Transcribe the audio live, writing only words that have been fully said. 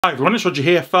Hi everyone, it's Roger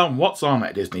here from What's On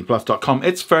at disneyplus.com.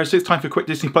 It's Thursday, it's time for a quick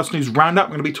Disney Plus news roundup.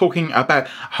 We're going to be talking about a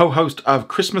whole host of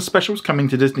Christmas specials coming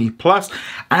to Disney Plus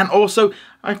and also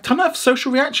a ton of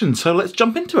social reactions, so let's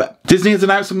jump into it. Disney has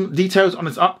announced some details on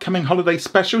its upcoming holiday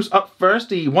specials. Up first,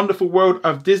 the Wonderful World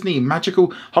of Disney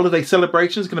Magical Holiday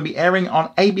Celebration is going to be airing on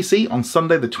ABC on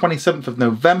Sunday the 27th of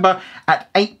November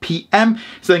at 8 p.m.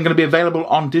 It's then going to be available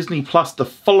on Disney Plus the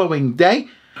following day.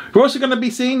 We're also going to be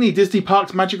seeing the Disney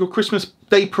Parks Magical Christmas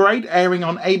Day Parade airing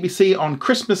on ABC on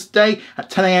Christmas Day at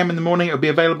 10 a.m. in the morning. It'll be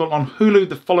available on Hulu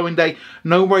the following day.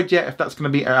 No word yet if that's going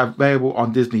to be available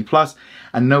on Disney Plus,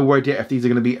 and no word yet if these are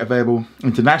going to be available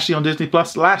internationally on Disney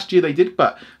Plus. Last year they did,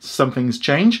 but some things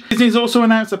change. Disney's also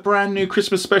announced a brand new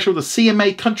Christmas special, the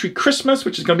CMA Country Christmas,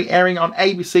 which is going to be airing on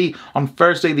ABC on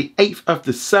Thursday the 8th of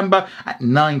December at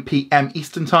 9 p.m.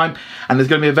 Eastern Time, and it's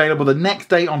going to be available the next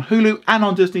day on Hulu and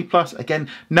on Disney Plus. Again,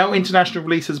 no international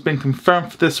release has been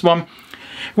confirmed for this one.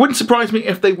 It wouldn't surprise me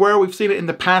if they were. We've seen it in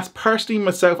the past. Personally,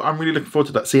 myself, I'm really looking forward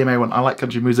to that CMA one. I like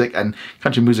country music and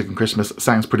Christmas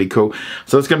sounds pretty cool.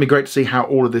 So it's going to be great to see how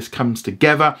all of this comes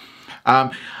together.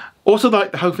 Also,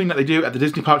 like the whole thing that they do at the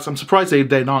Disney parks, I'm surprised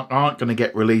they aren't going to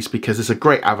get released, because it's a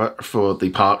great advert for the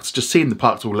parks. Just seeing the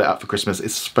parks all lit up for Christmas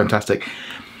is fantastic.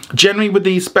 Generally with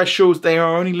these specials, they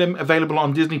are only available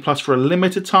on Disney Plus for a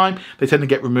limited time. They tend to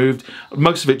get removed,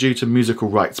 most of it due to musical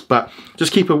rights, but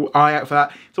just keep an eye out for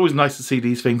that. It's always nice to see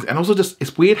these things. And also just,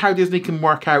 it's weird how Disney can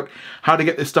work out how to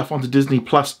get this stuff onto Disney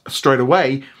Plus straight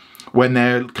away when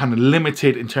they're kind of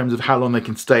limited in terms of how long they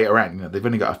can stay around. You know, they've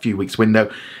only got a few weeks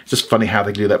window. It's just funny how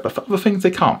they do that, but for other things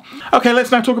they can't. Okay,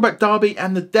 let's now talk about Darby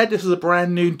and the Dead. This is a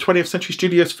brand new 20th Century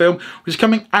Studios film, which is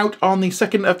coming out on the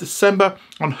 2nd of December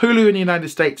on Hulu in the United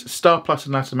States, Star Plus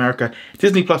in Latin America,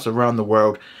 Disney Plus around the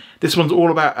world. This one's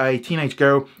all about a teenage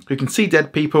girl who can see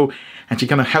dead people, and she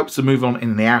kind of helps them move on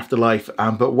in the afterlife.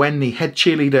 But when the head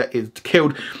cheerleader is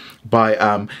killed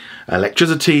by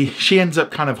electricity, she ends up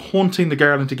kind of haunting the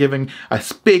girl into giving a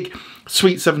big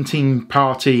Sweet 17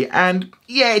 party. And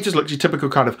yeah, it just looks your typical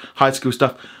kind of high school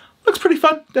stuff. Looks pretty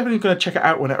fun. Definitely going to check it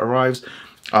out when it arrives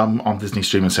on Disney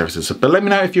streaming services. But let me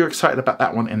know if you're excited about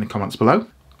that one in the comments below.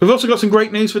 We've also got some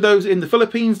great news for those in the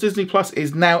Philippines. Disney Plus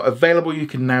is now available. You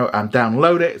can now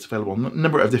download it. It's available on a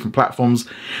number of different platforms.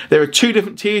 There are two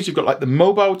different tiers. You've got like the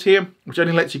mobile tier, which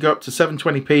only lets you go up to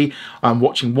 720p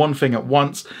watching one thing at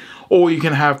once. Or you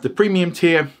can have the premium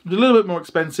tier, a little bit more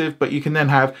expensive, but you can then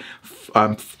have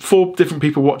 4 different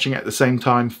people watching at the same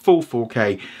time, full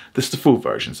 4K. This is the full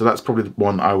version. So that's probably the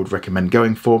one I would recommend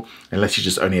going for, unless you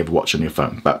just only ever watch on your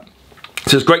phone.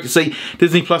 So it's great to see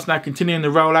Disney Plus now continuing the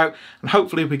rollout, and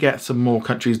hopefully we get some more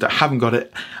countries that haven't got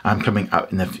it coming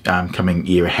out in the coming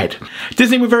year ahead.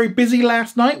 Disney were very busy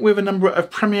last night with a number of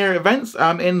premiere events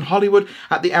in Hollywood.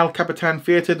 At the El Capitan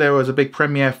Theatre there was a big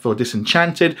premiere for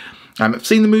Disenchanted. I've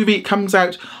seen the movie. It comes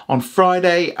out on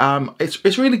Friday.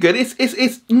 It's really good.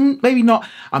 It's maybe not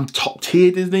top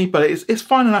tier Disney, but it's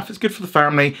fine enough. It's good for the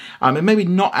family. And maybe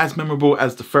not as memorable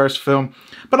as the first film,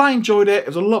 but I enjoyed it. It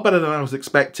was a lot better than I was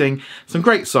expecting. Some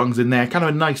great songs in there. Kind of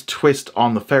a nice twist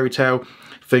on the fairy tale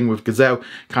thing with Gazelle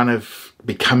kind of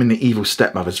becoming the evil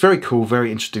stepmother. It's very cool,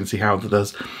 very interesting to see how it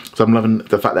does. So I'm loving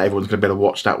the fact that everyone's going to be able to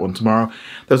watch that one tomorrow.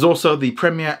 There's also the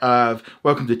premiere of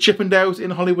Welcome to Chippendales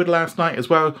in Hollywood last night as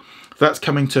well. So that's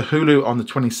coming to Hulu on the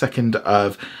 22nd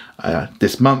of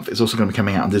this month. It's also going to be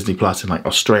coming out on Disney Plus in like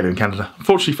Australia and Canada.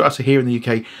 Unfortunately for us here in the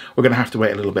UK, we're going to have to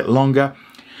wait a little bit longer.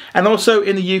 And also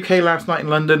in the UK last night in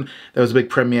London, there was a big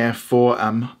premiere for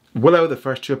Willow. The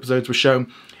first 2 episodes were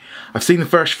shown. I've seen the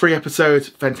first 3 episodes.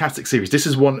 Fantastic series. This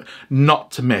is one not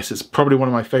to miss. It's probably one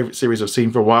of my favourite series I've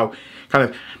seen for a while. Kind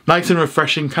of nice and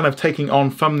refreshing, kind of taking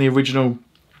on from the original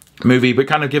movie, but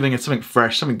kind of giving it something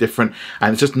fresh, something different.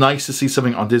 And it's just nice to see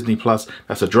something on Disney Plus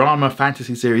that's a drama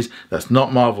fantasy series that's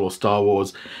not Marvel or Star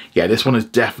Wars. Yeah, this one is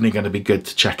definitely going to be good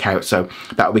to check out. So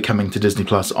that will be coming to Disney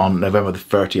Plus on November the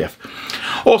 30th.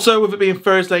 Also, with it being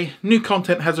Thursday, new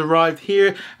content has arrived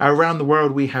here around the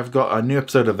world. We have got a new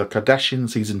episode of The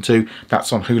Kardashians season 2.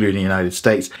 That's on Hulu in the United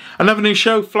States. Another new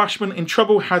show, Flashman in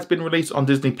Trouble, has been released on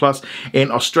Disney Plus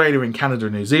in Australia, in Canada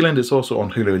and New Zealand. It's also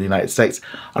on Hulu in the United States.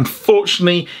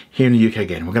 Unfortunately, here in the UK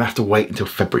again, we're going to have to wait until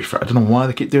February for it. I don't know why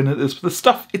they keep doing this for the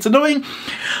stuff. It's annoying.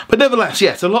 But nevertheless,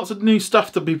 yeah, so lots of new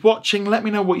stuff to be watching. Let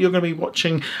me know what you're going to be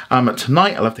watching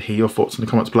tonight. I'd love to hear your thoughts in the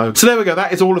comments below. So there we go.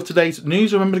 That is all of today's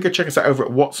news. Remember to go check us out over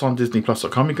at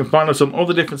whatsondisneyplus.com. You can find us on all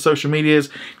the different social medias,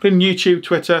 including YouTube,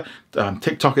 Twitter,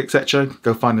 TikTok, etc.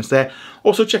 Go find us there.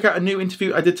 Also check out a new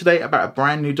interview I did today about a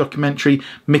brand new documentary,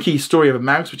 Mickey's Story of a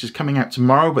Mouse, which is coming out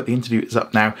tomorrow, but the interview is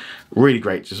up now. Really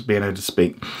great just being able to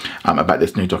speak about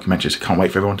this new documentary. documentary, so can't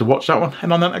wait for everyone to watch that one.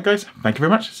 And on that note, guys, thank you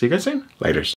very much. See you guys soon.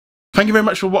 Laters. Thank you very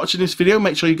much for watching this video.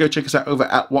 Make sure you go check us out over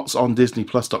at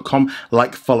whatsondisneyplus.com.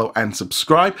 Like, follow, and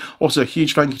subscribe. Also, a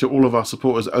huge thank you to all of our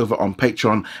supporters over on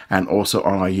Patreon and also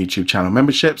on our YouTube channel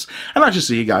memberships. And I shall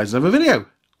see you guys in another video.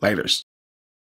 Laters.